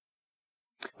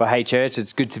Well, hey church,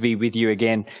 it's good to be with you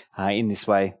again in this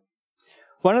way.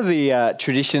 One of the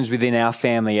traditions within our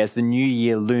family as the new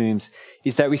year looms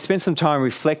is that we spend some time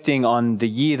reflecting on the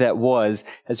year that was,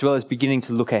 as well as beginning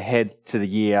to look ahead to the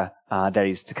year that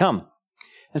is to come.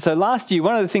 And so last year,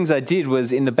 one of the things I did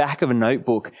was in the back of a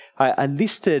notebook, I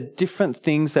listed different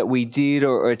things that we did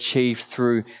or achieved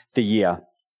through the year.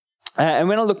 And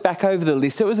when I look back over the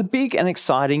list, it was a big and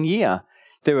exciting year.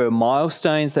 There were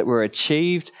milestones that were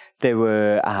achieved. There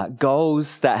were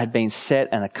goals that had been set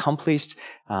and accomplished.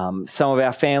 Some of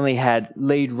our family had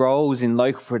lead roles in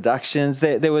local productions.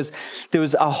 There was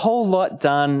a whole lot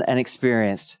done and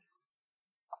experienced.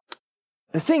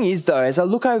 The thing is, though, as I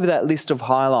look over that list of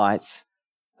highlights,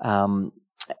 not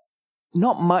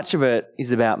much of it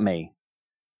is about me.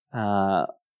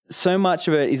 So much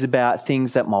of it is about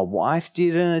things that my wife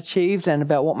did and achieved and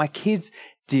about what my kids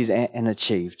did and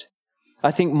achieved. I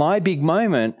think my big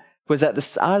moment was at the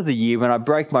start of the year when I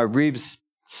broke my ribs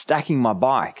stacking my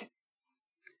bike.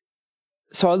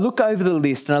 So I look over the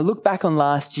list and I look back on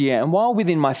last year, and while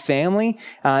within my family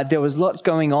there was lots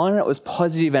going on and it was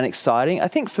positive and exciting, I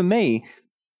think for me,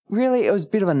 really it was a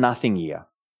bit of a nothing year.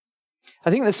 I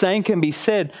think the same can be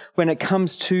said when it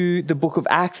comes to the book of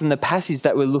Acts and the passage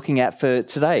that we're looking at for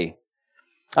today.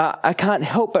 I can't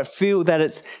help but feel that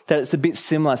it's a bit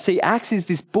similar. See, Acts is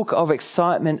this book of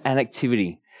excitement and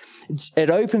activity. It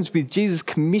opens with Jesus'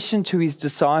 commission to his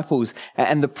disciples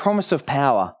and the promise of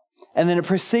power. And then it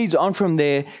proceeds on from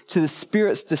there to the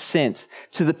Spirit's descent,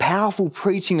 to the powerful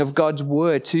preaching of God's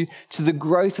word, to the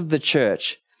growth of the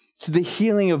church, to the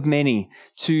healing of many,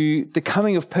 to the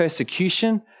coming of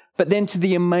persecution, but then to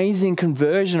the amazing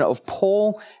conversion of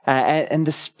Paul and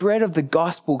the spread of the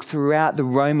gospel throughout the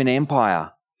Roman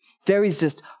Empire. There is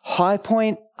just high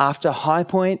point after high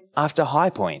point after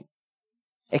high point,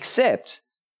 except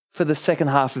for the second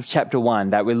half of chapter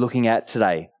 1 that we're looking at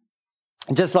today.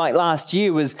 And just like last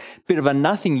year was a bit of a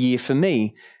nothing year for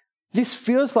me, this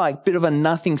feels like a bit of a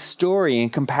nothing story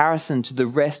in comparison to the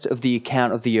rest of the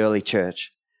account of the early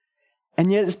church.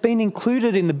 And yet it's been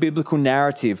included in the biblical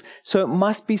narrative, so it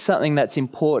must be something that's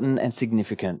important and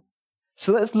significant.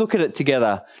 So let's look at it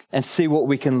together and see what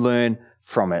we can learn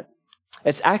from it.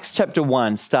 It's Acts chapter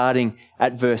 1, starting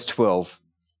at verse 12.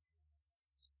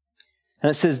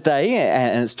 And it says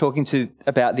and it's talking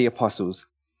about the apostles.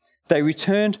 They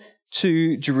returned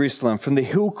to Jerusalem from the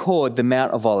hill called the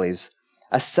Mount of Olives,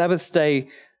 a Sabbath day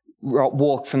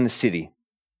walk from the city.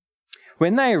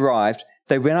 When they arrived,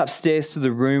 they went upstairs to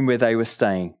the room where they were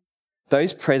staying.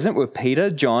 Those present were Peter,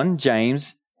 John,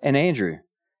 James, and Andrew,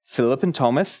 Philip and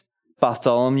Thomas,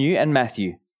 Bartholomew and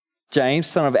Matthew, James,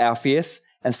 son of Alphaeus,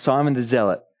 and Simon the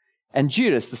Zealot, and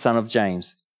Judas, the son of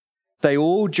James. They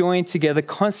all joined together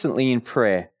constantly in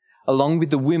prayer, along with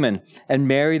the women and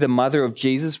Mary, the mother of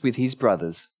Jesus, with his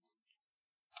brothers.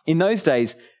 In those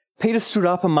days, Peter stood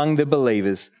up among the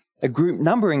believers, a group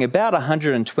numbering about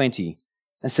 120,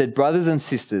 and said, "Brothers and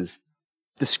sisters,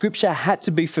 the scripture had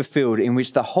to be fulfilled in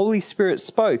which the Holy Spirit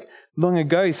spoke long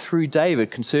ago through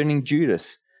David concerning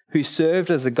Judas, who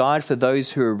served as a guide for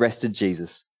those who arrested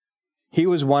Jesus. He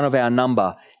was one of our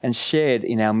number and shared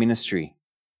in our ministry.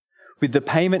 With the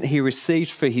payment he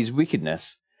received for his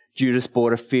wickedness, Judas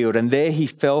bought a field, and there he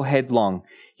fell headlong.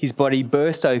 His body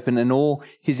burst open and all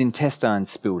his intestines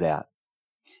spilled out.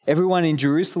 Everyone in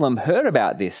Jerusalem heard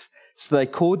about this, so they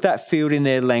called that field in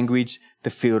their language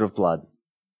the field of blood.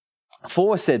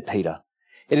 For, said Peter,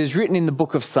 it is written in the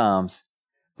book of Psalms,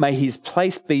 may his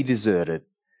place be deserted.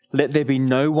 Let there be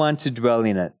no one to dwell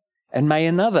in it, and may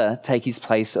another take his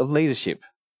place of leadership.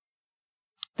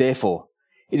 Therefore,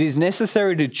 it is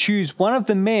necessary to choose one of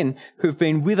the men who have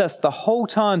been with us the whole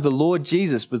time the Lord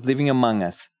Jesus was living among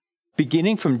us,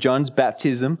 beginning from John's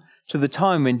baptism to the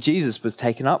time when Jesus was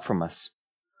taken up from us.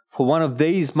 For one of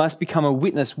these must become a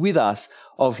witness with us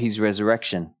of his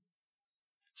resurrection."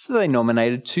 So they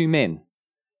nominated 2 men,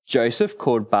 Joseph,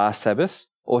 called Barsabbas,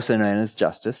 also known as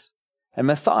Justus, and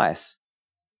Matthias.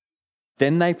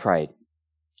 Then they prayed,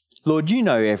 "Lord, you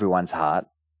know everyone's heart.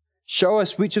 Show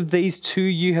us which of these 2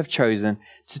 you have chosen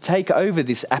to take over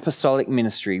this apostolic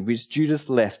ministry which Judas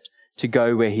left to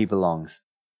go where he belongs."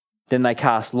 Then they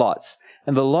cast lots,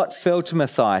 and the lot fell to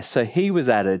Matthias, so he was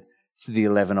added to the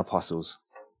 11 apostles.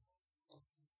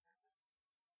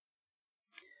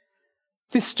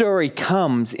 This story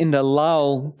comes in the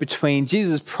lull between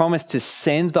Jesus' promise to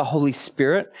send the Holy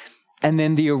Spirit and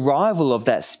then the arrival of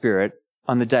that Spirit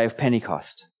on the day of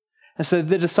Pentecost. And so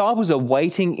the disciples are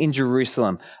waiting in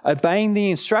Jerusalem, obeying the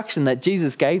instruction that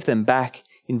Jesus gave them back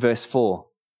in verse 4.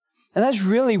 And that's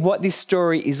really what this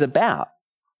story is about,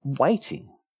 waiting.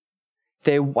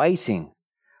 They're waiting.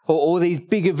 Or all these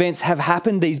big events have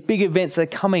happened, these big events are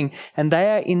coming, and they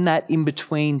are in that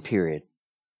in-between period.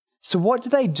 So what do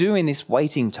they do in this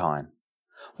waiting time?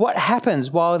 What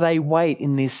happens while they wait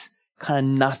in this kind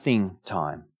of nothing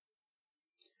time?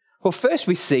 Well, first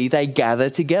we see they gather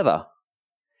together.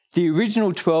 The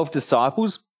original 12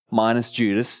 disciples, minus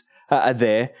Judas, are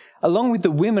there, along with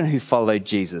the women who followed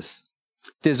Jesus.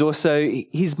 There's also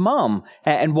his mum,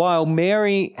 and while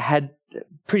Mary had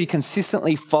pretty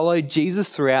consistently followed Jesus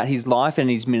throughout his life and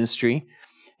his ministry,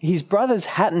 his brothers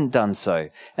hadn't done so.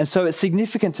 And so it's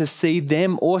significant to see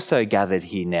them also gathered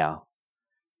here now.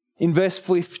 In verse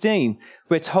 15,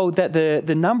 we're told that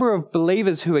the number of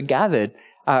believers who are gathered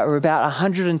are about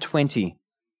 120.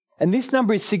 And this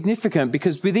number is significant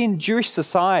because within Jewish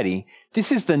society,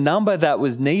 this is the number that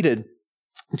was needed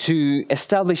to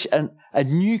establish a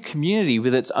new community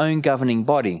with its own governing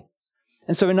body.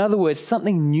 And so in other words,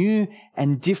 something new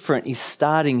and different is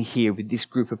starting here with this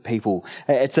group of people.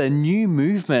 It's a new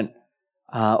movement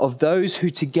of those who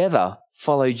together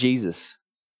follow Jesus.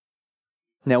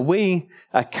 Now, we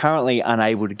are currently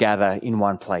unable to gather in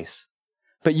one place,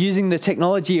 but using the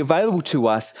technology available to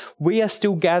us, we are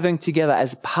still gathering together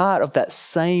as part of that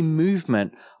same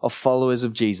movement of followers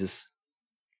of Jesus.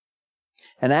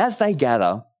 And as they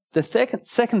gather, the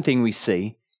second thing we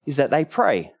see is that they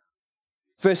pray.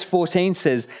 Verse 14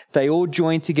 says, they all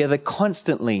join together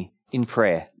constantly in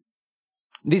prayer.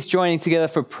 This joining together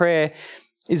for prayer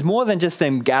is more than just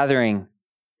them gathering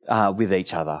with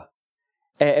each other.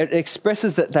 It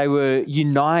expresses that they were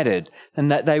united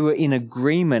and that they were in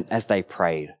agreement as they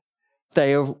prayed.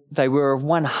 They were of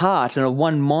one heart and of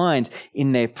one mind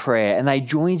in their prayer, and they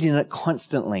joined in it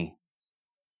constantly.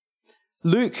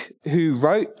 Luke, who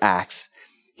wrote Acts,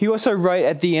 he also wrote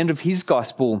at the end of his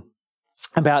gospel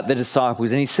about the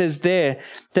disciples, and he says there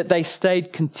that they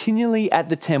stayed continually at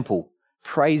the temple,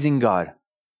 praising God.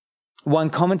 One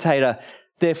commentator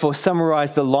therefore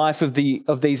summarized the life of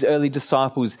these early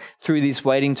disciples through this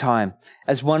waiting time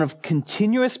as one of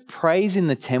continuous praise in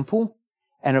the temple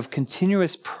and of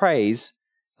continuous prayer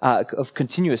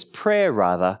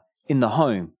in the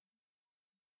home.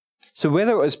 So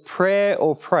whether it was prayer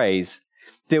or praise,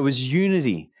 there was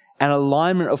unity and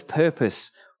alignment of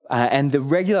purpose and the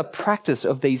regular practice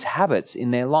of these habits in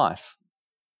their life.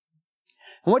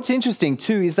 And what's interesting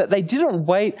too is that they didn't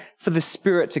wait for the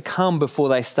Spirit to come before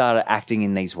they started acting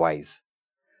in these ways,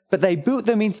 but they built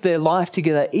them into their life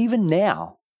together even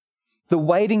now. The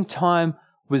waiting time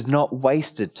was not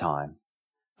wasted time,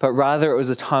 but rather it was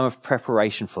a time of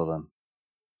preparation for them.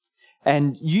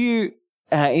 And you,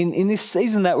 in this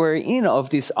season that we're in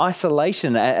of this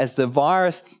isolation, as the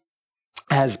virus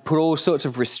has put all sorts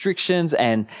of restrictions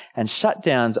and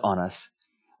shutdowns on us,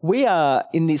 we are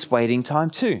in this waiting time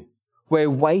too. We're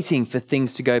waiting for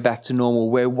things to go back to normal.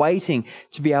 We're waiting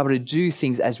to be able to do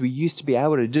things as we used to be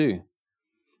able to do.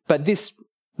 But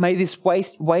may this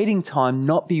waiting time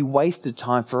not be wasted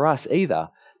time for us either,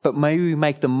 but may we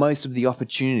make the most of the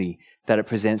opportunity that it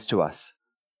presents to us.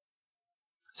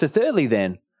 So thirdly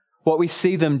then, what we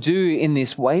see them do in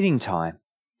this waiting time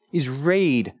is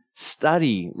read,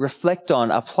 study, reflect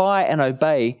on, apply and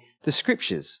obey the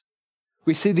Scriptures.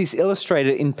 We see this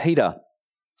illustrated in Peter,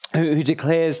 who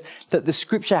declares that the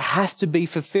Scripture has to be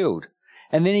fulfilled.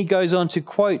 And then he goes on to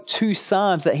quote 2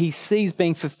 Psalms that he sees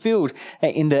being fulfilled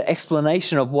in the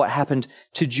explanation of what happened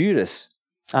to Judas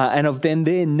and of then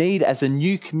their need as a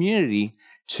new community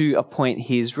to appoint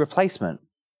his replacement.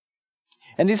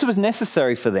 And this was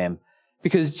necessary for them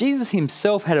because Jesus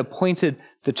himself had appointed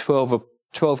the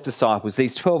 12 disciples,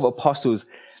 these 12 apostles,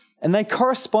 and they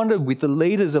corresponded with the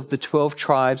leaders of the 12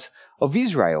 tribes of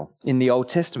Israel in the Old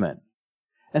Testament.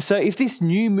 And so if this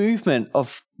new movement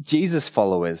of Jesus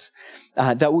followers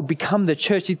that would become the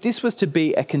church, if this was to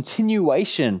be a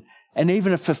continuation and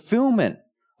even a fulfillment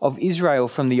of Israel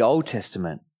from the Old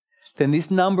Testament, then this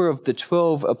number of the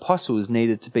 12 apostles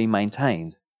needed to be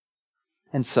maintained.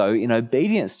 And so in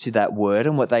obedience to that word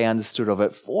and what they understood of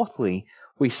it, fourthly,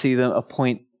 we see them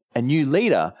appoint a new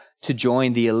leader to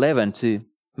join the 11 to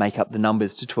make up the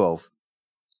numbers to 12.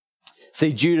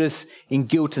 See Judas in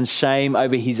guilt and shame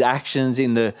over his actions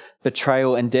in the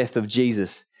betrayal and death of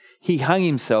Jesus. He hung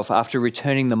himself after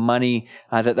returning the money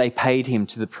that they paid him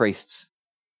to the priests.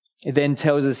 It then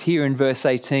tells us here in verse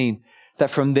 18 that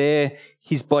from there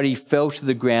his body fell to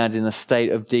the ground in a state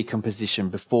of decomposition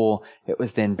before it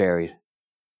was then buried.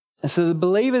 And so the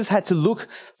believers had to look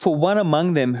for one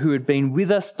among them who had been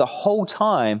with us the whole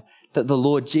time that the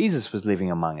Lord Jesus was living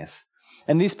among us.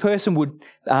 And this person would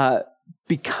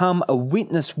become a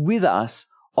witness with us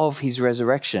of his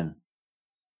resurrection.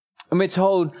 And we're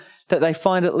told that they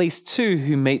find at least 2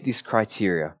 who meet this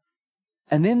criteria.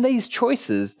 And then these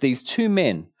choices, these two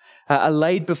men, are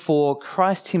laid before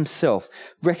Christ himself,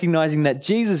 recognizing that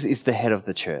Jesus is the head of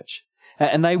the church.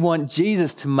 And they want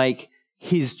Jesus to make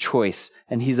his choice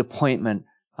and his appointment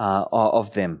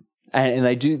of them. And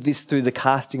they do this through the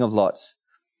casting of lots.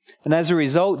 And as a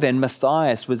result, then,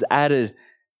 Matthias was added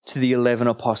to the 11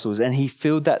 apostles, and he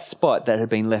filled that spot that had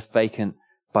been left vacant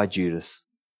by Judas.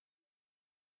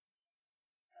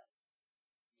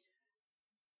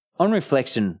 On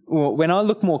reflection, when I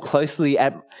look more closely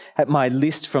at my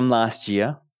list from last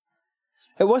year,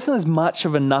 it wasn't as much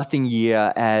of a nothing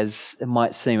year as it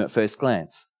might seem at first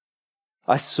glance.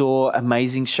 I saw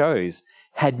amazing shows,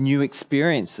 had new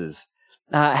experiences,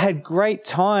 had great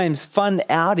times, fun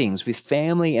outings with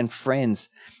family and friends.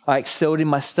 I excelled in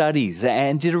my studies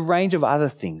and did a range of other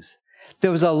things. There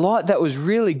was a lot that was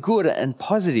really good and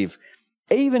positive,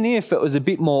 even if it was a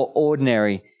bit more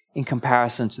ordinary in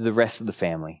comparison to the rest of the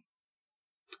family.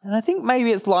 And I think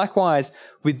maybe it's likewise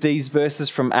with these verses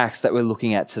from Acts that we're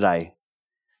looking at today.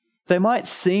 They might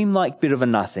seem like a bit of a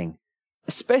nothing,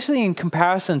 especially in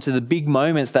comparison to the big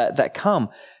moments that come,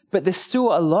 but there's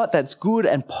still a lot that's good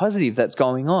and positive that's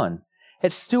going on.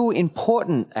 It's still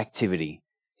important activity,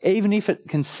 even if it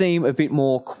can seem a bit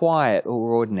more quiet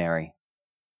or ordinary.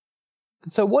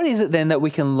 And so what is it then that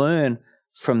we can learn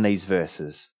from these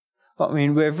verses? I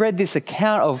mean, we've read this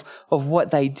account of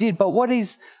what they did, but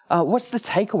what's the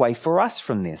takeaway for us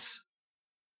from this?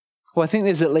 Well, I think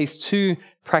there's at least two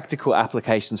practical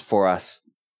applications for us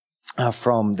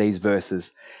from these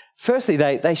verses. Firstly,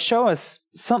 they show us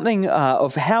something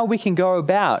of how we can go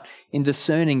about in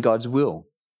discerning God's will.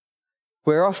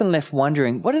 We're often left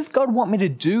wondering, what does God want me to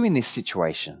do in this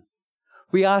situation?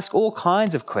 We ask all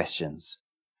kinds of questions.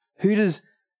 Who does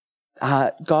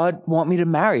God want me to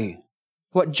marry?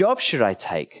 What job should I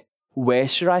take? Where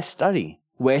should I study?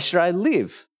 Where should I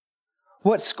live?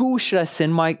 What school should I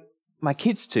send my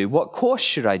kids to? What course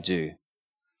should I do?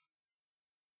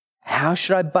 How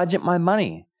should I budget my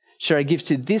money? Should I give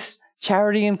to this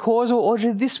charity and cause or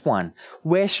to this one?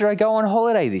 Where should I go on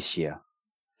holiday this year?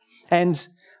 And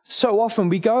so often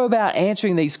we go about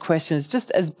answering these questions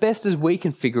just as best as we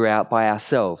can figure out by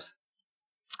ourselves.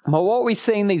 But what we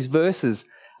see in these verses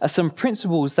are some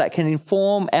principles that can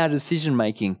inform our decision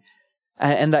making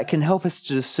and that can help us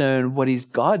to discern what is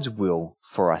God's will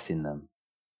for us in them.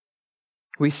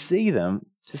 We see them,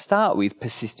 to start with,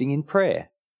 persisting in prayer.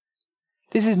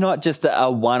 This is not just a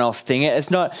one-off thing.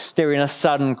 It's not they're in a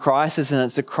sudden crisis and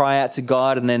it's a cry out to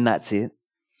God and then that's it.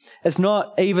 It's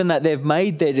not even that they've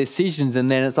made their decisions and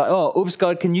then it's like, oh, oops,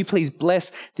 God, can you please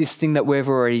bless this thing that we've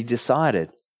already decided?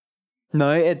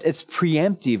 No, it's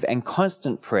preemptive and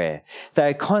constant prayer. They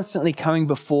are constantly coming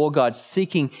before God,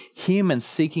 seeking Him and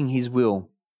seeking His will.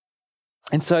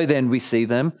 And so then we see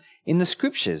them in the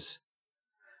Scriptures.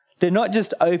 They're not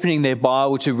just opening their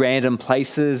Bible to random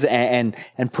places and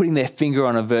putting their finger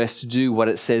on a verse to do what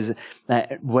it says,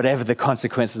 whatever the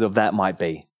consequences of that might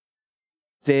be.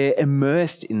 They're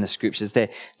immersed in the Scriptures.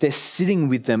 They're sitting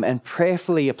with them and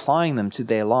prayerfully applying them to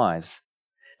their lives.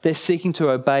 They're seeking to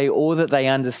obey all that they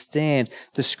understand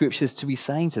the Scriptures to be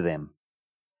saying to them.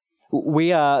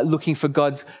 We are looking for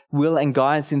God's will and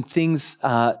guidance in things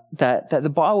that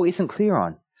the Bible isn't clear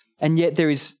on. And yet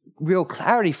there is real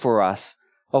clarity for us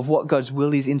of what God's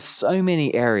will is in so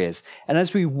many areas. And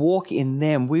as we walk in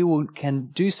them, can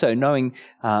do so knowing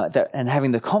that and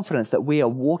having the confidence that we are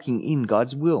walking in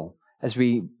God's will as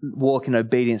we walk in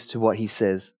obedience to what He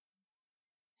says.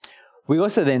 We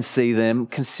also then see them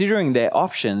considering their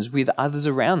options with others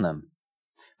around them.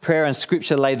 Prayer and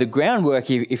Scripture lay the groundwork,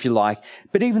 if you like,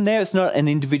 but even there it's not an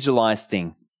individualized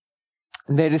thing.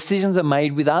 Their decisions are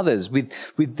made with others, with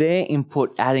their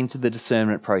input adding to the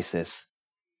discernment process.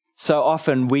 So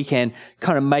often we can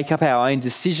kind of make up our own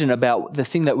decision about the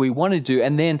thing that we want to do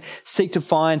and then seek to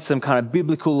find some kind of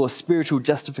biblical or spiritual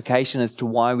justification as to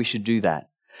why we should do that.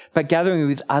 But gathering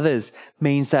with others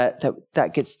means that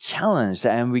gets challenged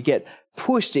and we get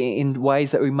pushed in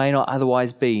ways that we may not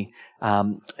otherwise be,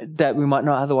 that we might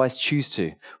not otherwise choose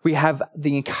to. We have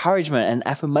the encouragement and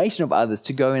affirmation of others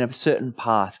to go in a certain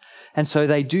path. And so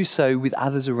they do so with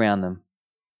others around them.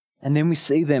 And then we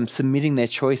see them submitting their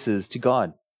choices to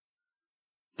God.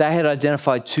 They had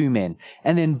identified two men,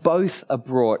 and then both are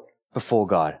brought before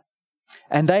God.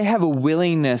 And they have a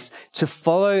willingness to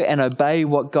follow and obey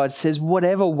what God says,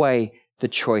 whatever way the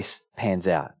choice pans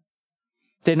out.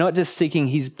 They're not just seeking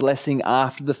His blessing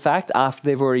after the fact, after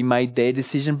they've already made their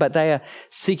decision, but they are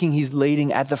seeking His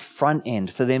leading at the front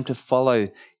end for them to follow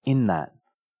in that.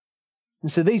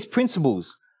 And so these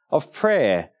principles of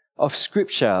prayer, of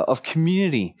Scripture, of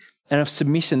community, and of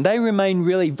submission, they remain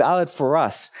really valid for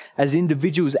us as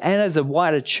individuals and as a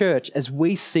wider church as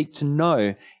we seek to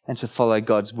know and to follow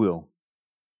God's will.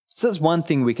 So that's one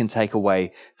thing we can take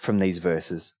away from these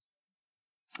verses.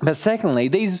 But secondly,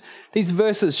 these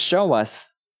verses show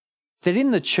us that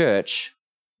in the church,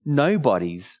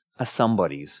 nobodies are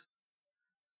somebodies.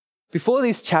 Before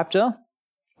this chapter,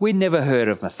 we'd never heard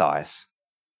of Matthias.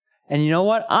 And you know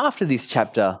what? After this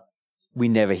chapter, we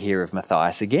never hear of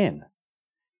Matthias again.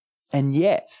 And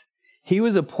yet, he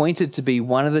was appointed to be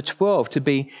one of the 12, to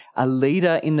be a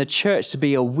leader in the church, to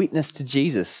be a witness to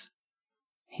Jesus.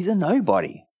 He's a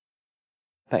nobody,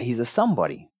 but he's a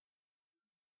somebody.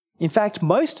 In fact,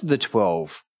 most of the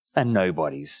 12 are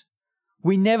nobodies.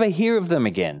 We never hear of them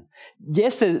again.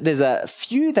 Yes, there's a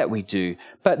few that we do,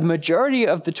 but the majority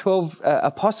of the 12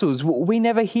 apostles we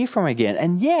never hear from again.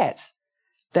 And yet,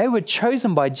 they were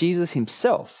chosen by Jesus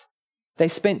himself. They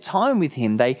spent time with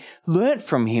him. They learnt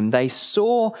from him. They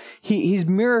saw his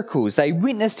miracles. They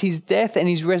witnessed his death and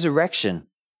his resurrection.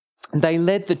 They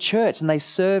led the church and they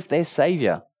served their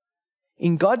Savior.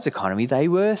 In God's economy, they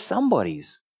were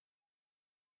somebodies.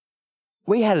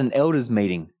 We had an elders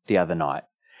meeting the other night.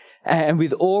 And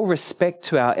with all respect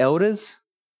to our elders,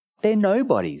 they're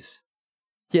nobodies.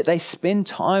 Yet they spend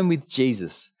time with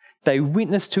Jesus. They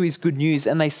witness to his good news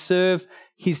and they serve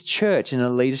his church in a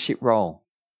leadership role.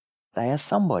 They are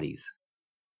somebodies.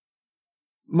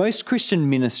 Most Christian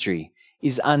ministry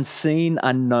is unseen,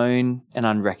 unknown, and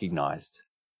unrecognized.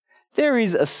 There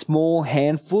is a small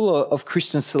handful of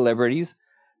Christian celebrities,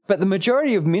 but the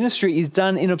majority of ministry is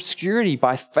done in obscurity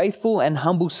by faithful and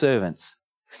humble servants.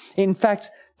 In fact,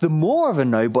 the more of a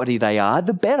nobody they are,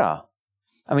 the better.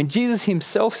 I mean, Jesus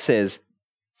himself says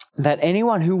that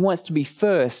anyone who wants to be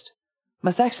first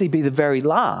must actually be the very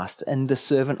last and the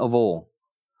servant of all.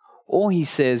 Or he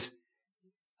says,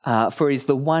 for it is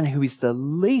the one who is the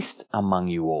least among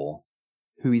you all,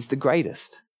 who is the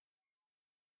greatest.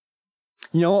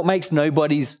 You know what makes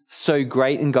nobodies so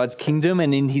great in God's kingdom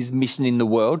and in his mission in the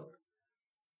world?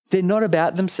 They're not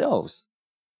about themselves.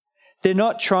 They're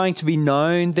not trying to be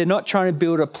known. They're not trying to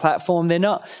build a platform. They're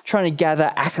not trying to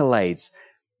gather accolades.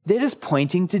 They're just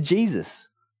pointing to Jesus.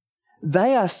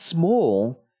 They are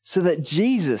small so that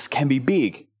Jesus can be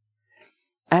big.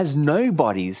 As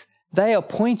nobodies, they are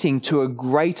pointing to a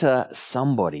greater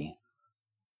somebody.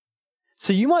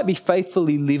 So you might be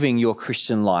faithfully living your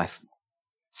Christian life,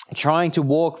 trying to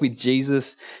walk with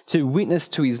Jesus, to witness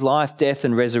to his life, death,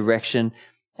 and resurrection,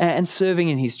 and serving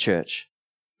in his church.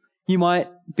 You might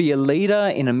be a leader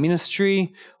in a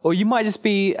ministry, or you might just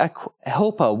be a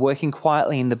helper working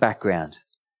quietly in the background.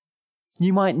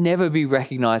 You might never be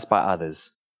recognized by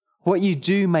others. What you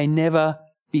do may never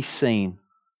be seen.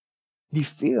 You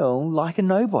feel like a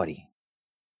nobody.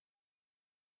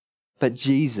 But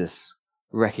Jesus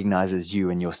recognizes you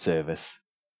and your service.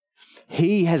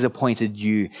 He has appointed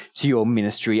you to your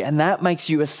ministry, and that makes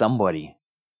you a somebody.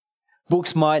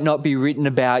 Books might not be written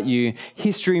about you.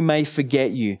 History may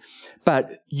forget you.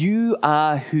 But you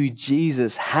are who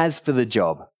Jesus has for the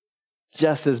job,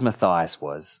 just as Matthias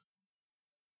was.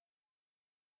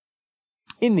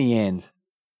 In the end,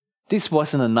 this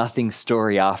wasn't a nothing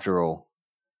story after all.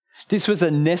 This was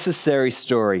a necessary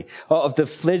story of the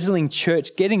fledgling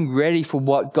church getting ready for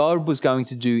what God was going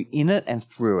to do in it and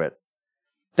through it.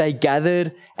 They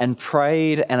gathered and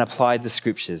prayed and applied the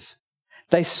scriptures.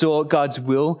 They sought God's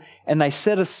will and they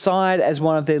set aside as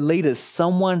one of their leaders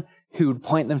someone who would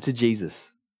point them to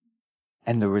Jesus.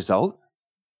 And the result?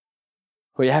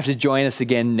 Well, you have to join us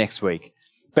again next week.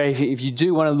 But if you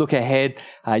do want to look ahead,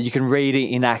 you can read it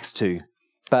in Acts 2.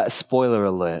 But spoiler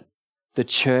alert, the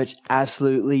church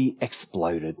absolutely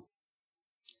exploded.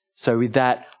 So with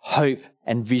that hope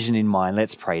and vision in mind,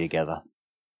 let's pray together.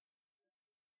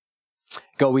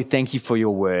 God, we thank you for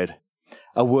your word,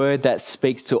 a word that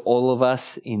speaks to all of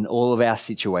us in all of our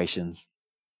situations.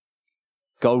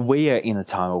 God, we are in a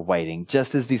time of waiting,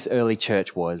 just as this early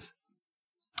church was.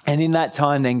 And in that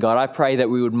time then, God, I pray that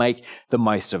we would make the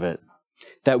most of it,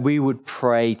 that we would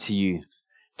pray to you,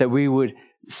 that we would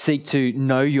seek to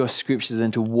know your scriptures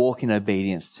and to walk in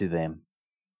obedience to them.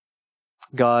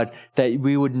 God, that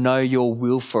we would know your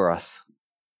will for us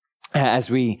as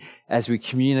we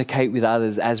communicate with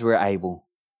others as we're able.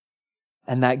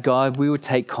 And that, God, we would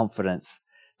take confidence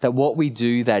that what we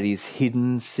do that is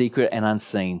hidden, secret, and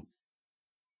unseen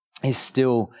is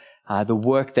still the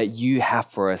work that you have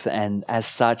for us, and as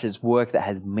such, it's work that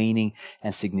has meaning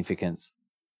and significance.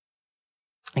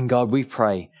 And God, we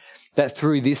pray that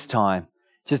through this time,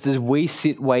 just as we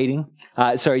sit waiting,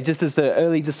 just as the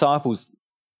early disciples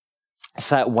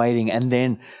sat waiting, and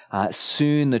then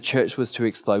soon the church was to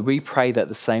explode, we pray that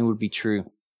the same would be true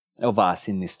of us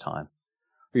in this time.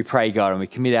 We pray, God, and we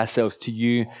commit ourselves to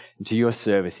you and to your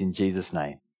service in Jesus'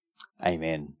 name.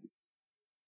 Amen.